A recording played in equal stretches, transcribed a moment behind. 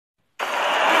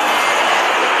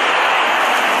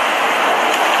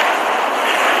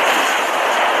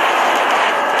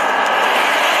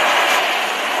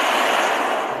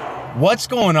What's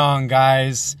going on,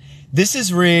 guys? This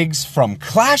is Riggs from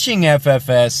Clashing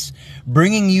FFS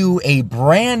bringing you a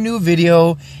brand new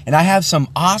video, and I have some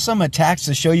awesome attacks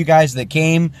to show you guys that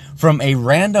came from a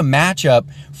random matchup.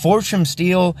 Fortune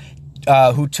Steel,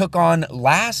 who took on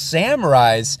Last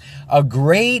Samurais, a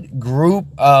great group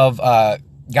of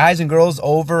guys and girls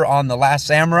over on the Last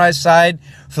Samurai side.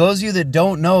 For those of you that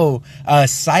don't know,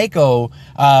 Psycho,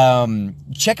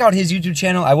 check out his YouTube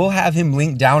channel. I will have him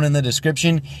linked down in the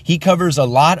description. He covers a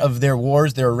lot of their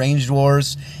wars, their arranged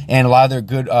wars, and a lot of their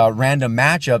good random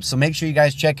matchups. So make sure you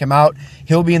guys check him out.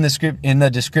 He'll be in the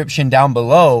description down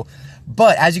below.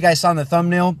 But as you guys saw in the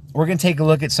thumbnail, we're going to take a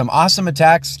look at some awesome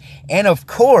attacks. And of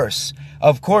course,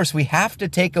 we have to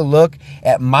take a look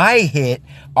at my hit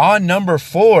on number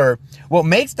 4. What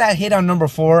makes that hit on number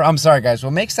 4, I'm sorry guys,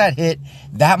 what makes that hit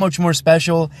that much more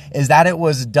special is that it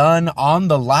was done on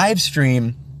the live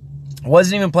stream.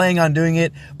 Wasn't even planning on doing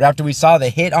it, but after we saw the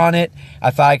hit on it,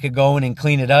 I thought I could go in and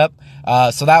clean it up.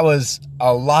 So that was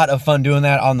a lot of fun doing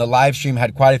that on the live stream.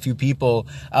 Had quite a few people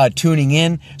tuning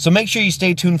in. So make sure you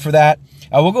stay tuned for that.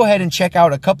 We'll go ahead and check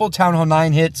out a couple Town Hall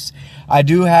 9 hits. I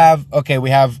do have, okay,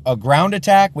 we have a ground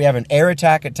attack. We have an air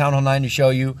attack at Town Hall 9 to show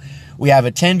you. We have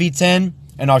a 10v10,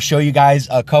 and I'll show you guys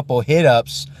a couple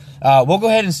hit-ups. We'll go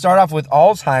ahead and start off with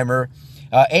Alzheimer,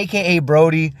 a.k.a.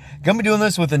 Brody. Gonna be doing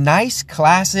this with a nice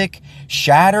classic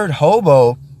Shattered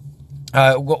Hobo.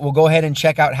 We'll go ahead and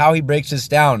check out how he breaks this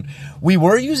down. We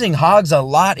were using hogs a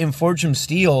lot in Fortune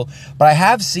Steel, but I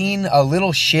have seen a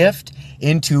little shift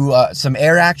into some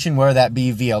air action, whether that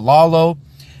be via Lalo,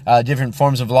 different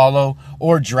forms of Lalo,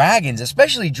 or dragons,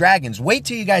 especially dragons. Wait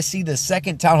till you guys see the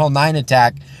second Town Hall 9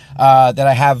 attack that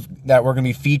I have, that we're going to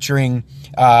be featuring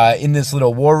in this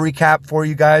little war recap for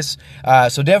you guys.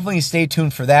 So definitely stay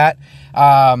tuned for that.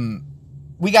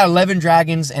 We got 11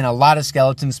 dragons and a lot of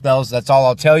skeleton spells. That's all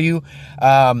I'll tell you.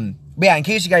 But yeah, in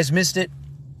case you guys missed it,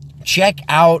 check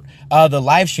out the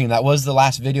live stream. That was the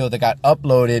last video that got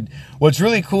uploaded. What's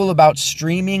really cool about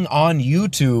streaming on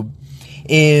YouTube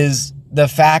is the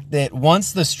fact that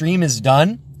once the stream is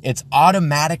done, it's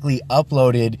automatically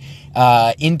uploaded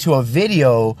into a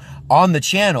video on the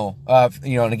channel.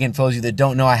 You know, and again, for those of you that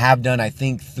don't know, I have done, I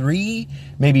think, 3,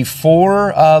 maybe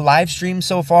 4 live streams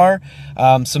so far.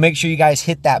 So make sure you guys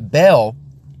hit that bell.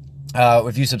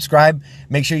 If you subscribe,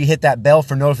 make sure you hit that bell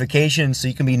for notifications so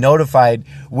you can be notified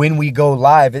when we go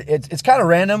live. It's kind of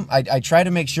random. I try to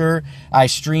make sure I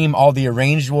stream all the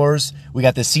arranged wars. We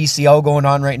got the CCL going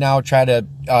on right now. Try to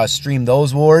stream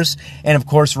those wars. And of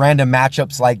course, random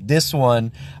matchups like this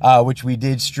one, which we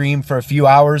did stream for a few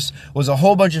hours. Was a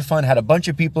whole bunch of fun. Had a bunch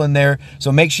of people in there.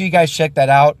 So make sure you guys check that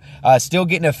out. Still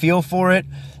getting a feel for it.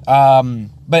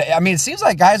 But I mean, it seems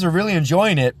like guys are really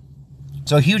enjoying it.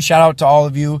 So a huge shout out to all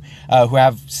of you who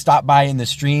have stopped by in the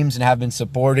streams and have been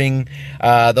supporting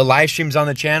the live streams on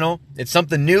the channel. It's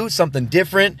something new, something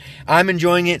different. I'm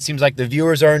enjoying it. Seems like the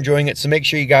viewers are enjoying it. So make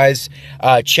sure you guys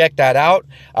check that out.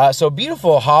 So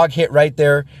beautiful hog hit right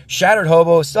there. Shattered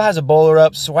Hobo still has a bowler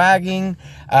up. Swagging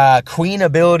queen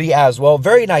ability as well.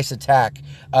 Very nice attack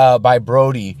by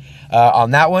Brody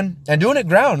on that one. And doing it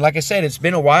ground. Like I said, it's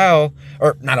been a while,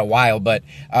 or not a while, but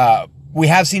we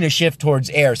have seen a shift towards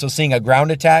air, so seeing a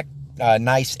ground attack,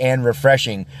 nice and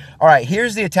refreshing. All right,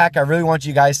 here's the attack I really want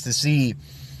you guys to see.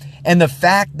 And the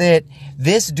fact that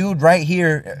this dude right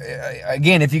here,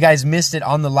 again, if you guys missed it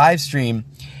on the live stream,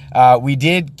 we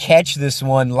did catch this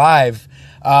one live.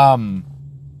 Don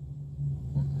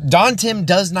Tim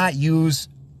does not use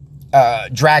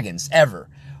dragons, ever.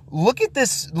 Look at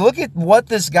this. Look at what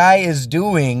this guy is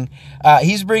doing.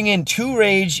 He's bringing 2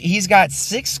 rage. He's got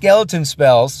 6 skeleton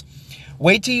spells.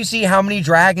 Wait till you see how many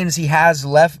dragons he has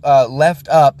left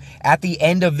up at the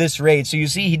end of this raid. So you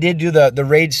see he did do the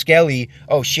raid skelly.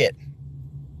 Oh, shit.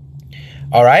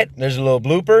 All right, there's a little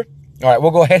blooper. All right,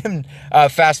 we'll go ahead and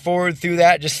fast forward through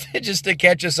that just to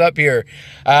catch us up here.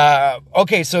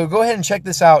 Okay, so go ahead and check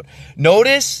this out.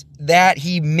 Notice that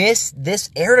he missed this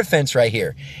air defense right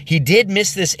here. He did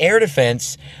miss this air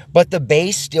defense, but the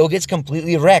base still gets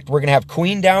completely wrecked. We're going to have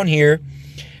Queen down here.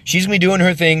 She's going to be doing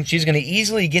her thing. She's going to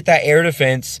easily get that air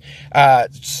defense.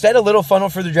 Set a little funnel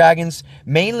for the dragons.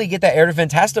 Mainly get that air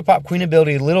defense. Has to pop Queen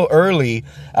ability a little early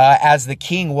as the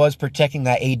King was protecting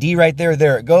that AD right there.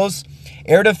 There it goes.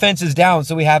 Air defense is down.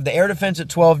 So we have the air defense at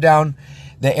 12 down.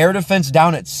 The air defense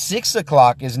down at 6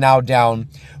 o'clock is now down.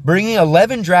 Bringing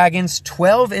 11 dragons,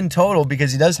 12 in total,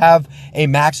 because he does have a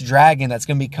max dragon that's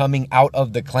going to be coming out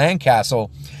of the clan castle.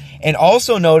 And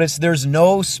also notice there's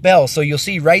no spell. So you'll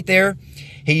see right there,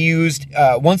 he used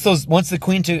once his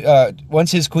queen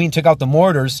took out the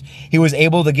mortars, he was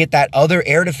able to get that other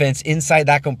air defense inside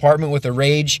that compartment with a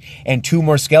rage and 2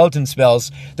 more skeleton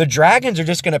spells. The dragons are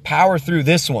just going to power through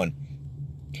this one.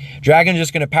 Dragon's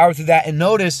just going to power through that. And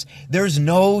notice there's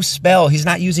no spell. He's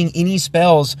not using any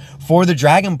spells for the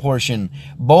dragon portion.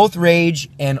 Both rage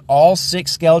and all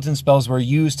 6 skeleton spells were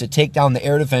used to take down the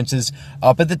air defenses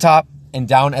up at the top and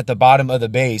down at the bottom of the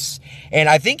base. And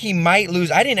I think he might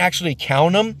lose. I didn't actually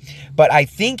count them, but I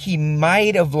think he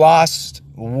might have lost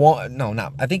one. No,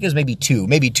 not. I think it was maybe 2.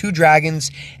 Maybe 2 dragons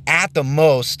at the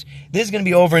most. This is going to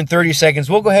be over in 30 seconds.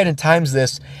 We'll go ahead and times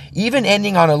this. Even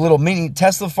ending on a little mini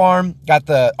Tesla farm. Got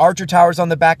the archer towers on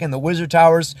the back and the wizard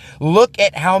towers. Look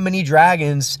at how many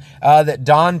dragons that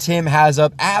Don Tim has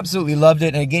up. Absolutely loved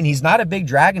it. And again, he's not a big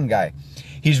dragon guy.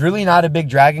 He's really not a big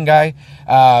dragon guy.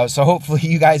 So hopefully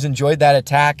you guys enjoyed that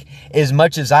attack as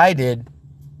much as I did.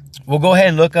 We'll go ahead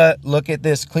and look at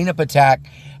this cleanup attack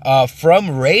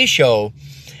from Ratio.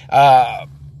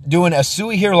 Doing a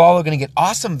Sui here, Lalo, going to get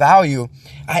awesome value.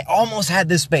 I almost had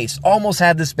this base.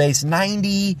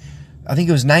 90, I think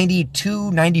it was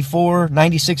 92, 94,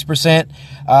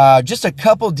 96%. Just a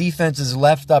couple defenses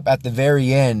left up at the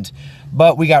very end.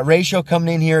 But we got Ratio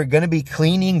coming in here, going to be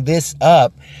cleaning this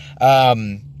up.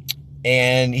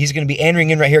 And he's going to be entering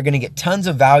in right here, going to get tons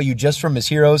of value just from his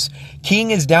heroes.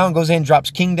 King is down, goes ahead and drops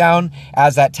King down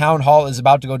as that Town Hall is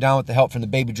about to go down with the help from the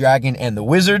Baby Dragon and the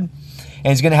Wizard. And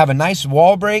he's going to have a nice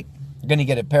wall break. Going to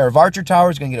get a pair of archer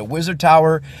towers, going to get a wizard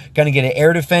tower, going to get an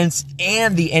air defense,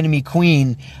 and the enemy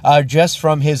queen just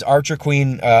from his archer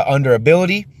queen under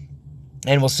ability.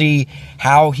 And we'll see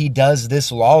how he does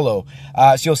this Lalo.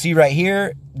 So you'll see right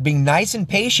here, being nice and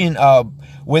patient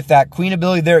with that queen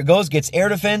ability. There it goes, gets air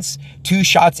defense, 2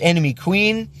 shots enemy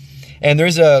queen. And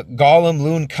there's a golem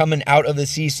loon coming out of the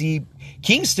CC.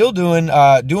 King's still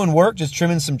doing work, just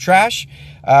trimming some trash.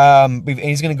 And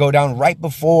he's going to go down right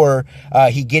before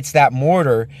he gets that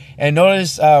mortar. And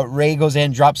notice Ray goes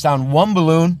in, drops down 1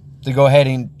 balloon to go ahead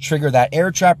and trigger that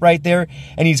air trap right there.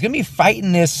 And he's going to be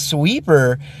fighting this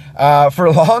sweeper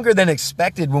for longer than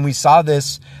expected when we saw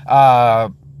this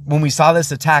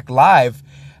attack live.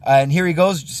 And here he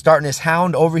goes, starting his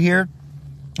hound over here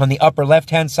on the upper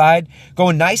left-hand side,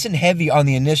 going nice and heavy on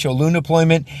the initial loon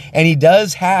deployment. And he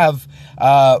does have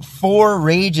 4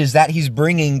 rages that he's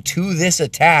bringing to this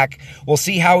attack. We'll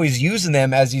see how he's using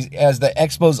them as the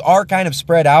expos are kind of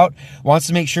spread out. Wants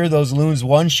to make sure those loons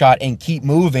one-shot and keep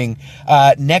moving.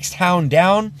 Next hound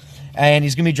down. And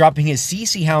he's going to be dropping his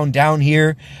CC Hound down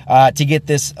here to get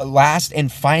this last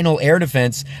and final air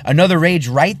defense. Another rage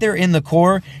right there in the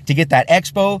core to get that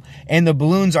expo. And the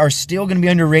balloons are still going to be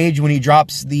under rage when he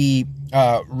drops the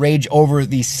rage over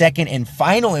the second and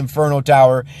final Inferno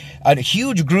Tower. A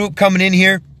huge group coming in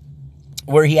here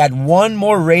where he had 1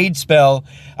 more rage spell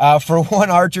for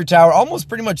 1 archer tower, almost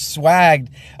pretty much swagged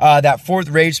that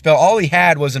 4th rage spell. All he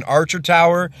had was an archer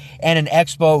tower and an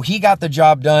expo. He got the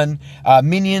job done.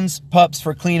 Minions, pups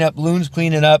for cleanup, loons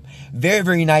cleaning up. Very,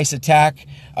 very nice attack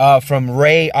from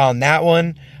Ray on that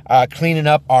one, cleaning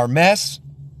up our mess.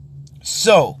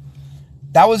 So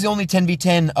that was the only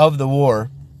 10v10 of the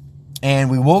war. And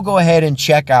we will go ahead and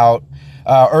check out,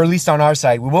 or at least on our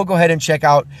side, we will go ahead and check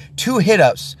out 2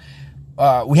 hit-ups.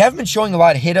 We haven't been showing a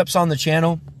lot of hit-ups on the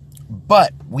channel,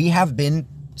 but we have been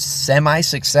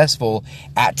semi-successful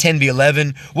at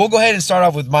 10v11. We'll go ahead and start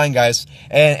off with mine, guys.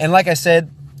 And like I said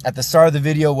at the start of the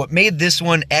video, what made this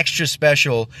one extra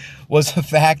special was the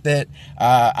fact that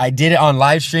I did it on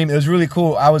live stream. It was really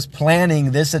cool. I was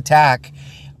planning this attack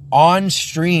on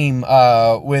stream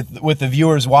with the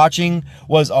viewers watching.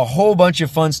 Was a whole bunch of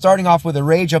fun, starting off with a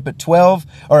rage up at 12,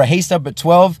 or a haste up at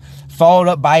 12, followed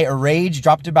up by a rage,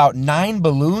 dropped about 9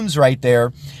 balloons right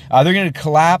there. They're going to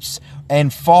collapse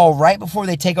and fall right before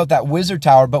they take out that wizard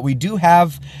tower, but we do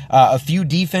have a few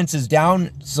defenses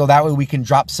down, so that way we can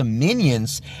drop some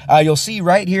minions. You'll see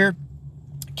right here,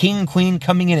 King and Queen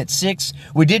coming in at 6.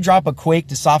 We did drop a Quake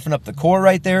to soften up the core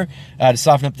right there, to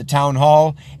soften up the Town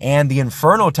Hall and the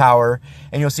Inferno Tower.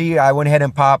 And you'll see I went ahead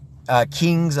and popped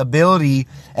King's ability.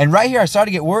 And right here I started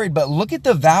to get worried, but look at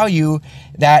the value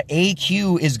that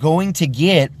AQ is going to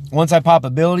get once I pop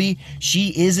ability. She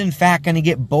is in fact going to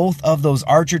get both of those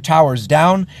archer towers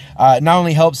down. It not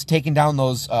only helps taking down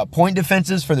those point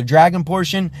defenses for the dragon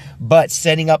portion, but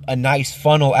setting up a nice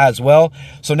funnel as well.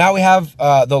 So now we have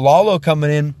the Lalo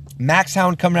coming in, Max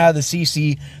Hound coming out of the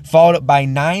CC, followed up by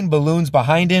 9 balloons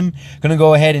behind him. Gonna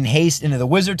go ahead and haste into the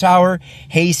wizard tower,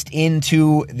 haste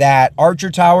into that archer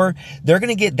tower. They're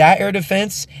gonna get that air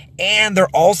defense, and they're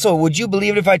also, would you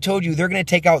believe it if I told you, they're gonna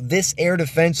take out this air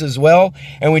defense as well.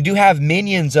 And we do have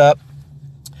minions up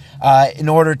in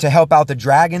order to help out the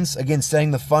dragons, again,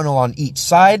 setting the funnel on each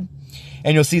side.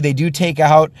 And you'll see they do take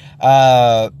out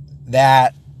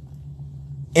that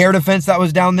air defense that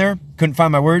was down there. Couldn't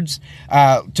find my words.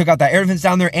 Took out that air defense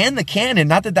down there and the cannon.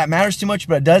 Not that that matters too much,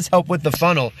 but it does help with the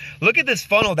funnel. Look at this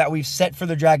funnel that we've set for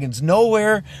the dragons.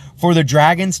 Nowhere for the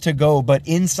dragons to go but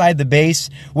inside the base.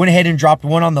 Went ahead and dropped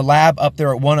one on the lab up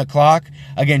there at 1 o'clock.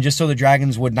 Again, just so the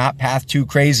dragons would not path too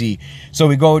crazy. So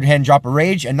we go ahead and drop a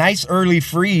rage. A nice early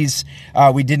freeze.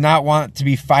 We did not want to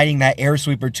be fighting that air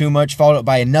sweeper too much. Followed up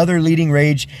by another leading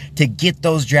rage to get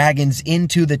those dragons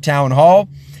into the town hall.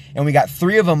 And we got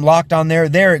 3 of them locked on there.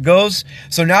 There it goes.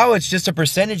 So now it's just a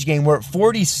percentage game. We're at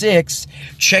 46.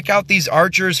 Check out these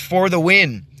archers for the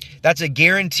win. That's a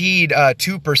guaranteed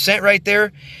 2% right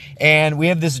there. And we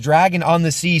have this dragon on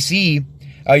the CC.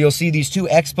 You'll see these 2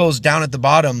 expos down at the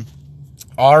bottom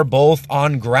are both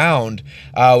on ground,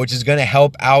 which is going to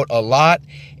help out a lot.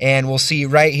 And we'll see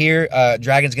right here,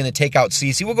 dragon's going to take out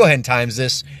CC. We'll go ahead and times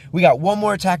this. We got one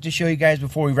more attack to show you guys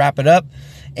before we wrap it up.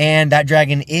 And that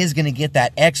dragon is going to get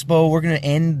that expo. We're going to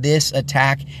end this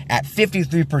attack at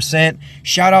 53%.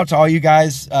 Shout out to all you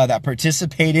guys that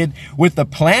participated with the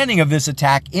planning of this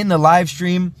attack in the live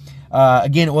stream.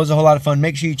 Again, it was a whole lot of fun.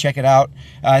 Make sure you check it out.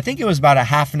 I think it was about a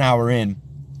half an hour in.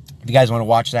 If you guys want to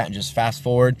watch that and just fast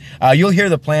forward, you'll hear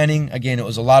the planning. Again, it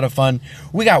was a lot of fun.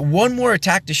 We got one more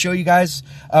attack to show you guys.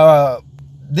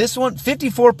 This one,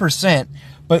 54%.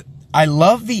 But I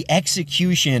love the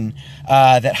execution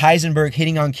that Heisenberg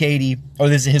hitting on Katie. Oh,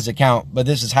 this is his account, but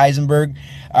this is Heisenberg.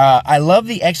 I love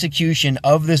the execution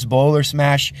of this bowler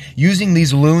smash using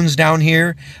these loons down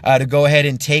here to go ahead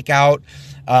and take out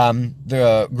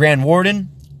the Grand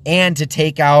Warden and to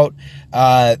take out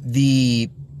the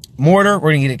mortar.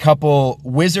 We're going to get a couple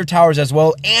wizard towers as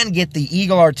well and get the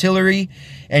eagle artillery.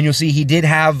 And you'll see he did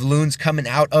have loons coming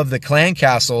out of the clan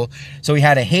castle. So he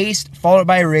had a haste, followed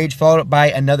by a rage, followed by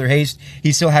another haste.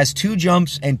 He still has 2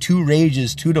 jumps and 2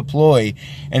 rages to deploy.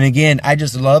 And again, I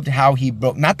just loved how he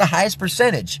broke, not the highest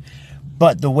percentage,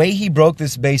 but the way he broke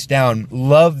this base down.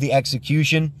 Loved the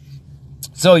execution.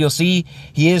 So you'll see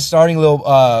he is starting a little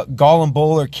Golem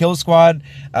Bowler kill squad.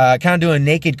 Kind of doing a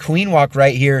naked queen walk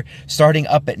right here, starting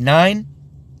up at 9.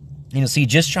 And you'll see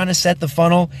just trying to set the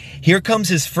funnel. Here comes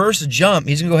his first jump.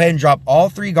 He's going to go ahead and drop all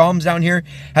 3 golems down here.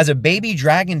 Has a baby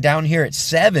dragon down here at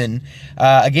 7.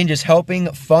 Again, just helping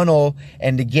funnel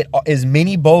and to get as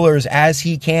many bowlers as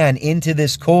he can into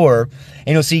this core.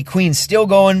 And you'll see queen still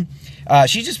going.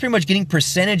 She's just pretty much getting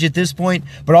percentage at this point,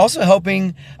 but also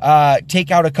helping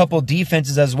take out a couple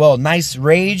defenses as well. Nice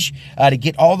rage to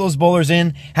get all those bowlers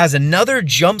in. Has another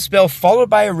jump spell followed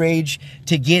by a rage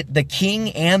to get the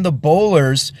king and the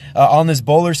bowlers on this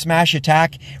bowler smash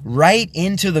attack right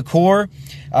into the core.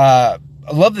 I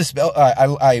love the spell.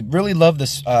 I really love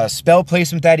this spell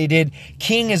placement that he did.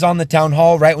 King is on the town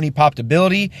hall right when he popped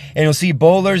ability, and you'll see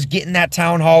bowlers getting that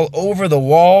town hall over the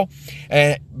wall.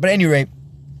 But anyway,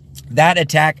 that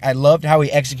attack, I loved how he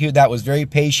executed that. Was very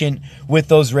patient with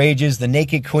those rages, the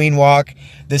naked queen walk,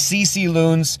 the CC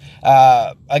loons.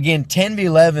 Again,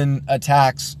 10v11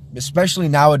 attacks, especially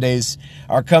nowadays,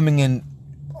 are coming in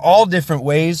all different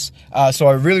ways. So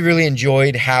I really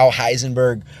enjoyed how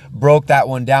Heisenberg broke that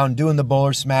one down, doing the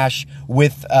bowler smash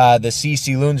with the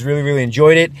CC loons. Really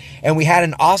enjoyed it. And we had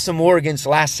an awesome war against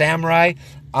Last Samurai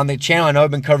on the channel. I know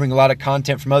I've been covering a lot of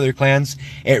content from other clans.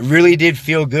 It really did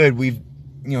feel good. We've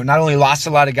not only lost a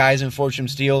lot of guys in Fortune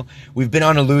Steel, we've been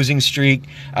on a losing streak.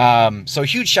 So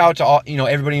huge shout out to all,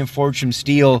 everybody in Fortune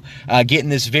Steel getting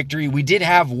this victory. We did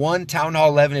have one Town Hall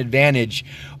 11 advantage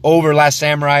over Last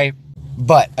Samurai.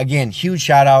 But again, huge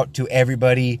shout out to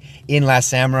everybody in Last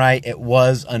Samurai. It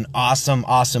was an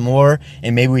awesome war,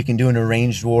 and maybe we can do an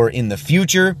arranged war in the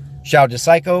future. Shout out to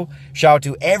Psycho. Shout out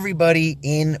to everybody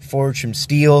in Fortune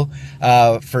Steel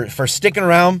for sticking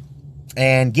around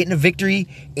and getting a victory.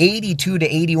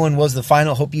 82-81 was the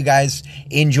final. Hope you guys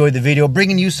enjoyed the video,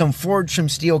 bringing you some Fortune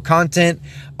Steel content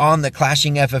on the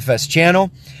Clashing FFS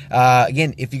channel.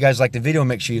 Again, if you guys like the video,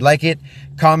 make sure you like it,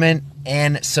 comment,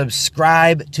 and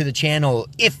subscribe to the channel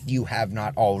if you have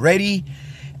not already.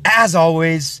 As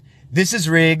always, this is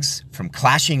Riggs from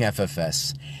Clashing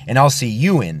FFS, and I'll see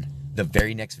you in the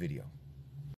very next video.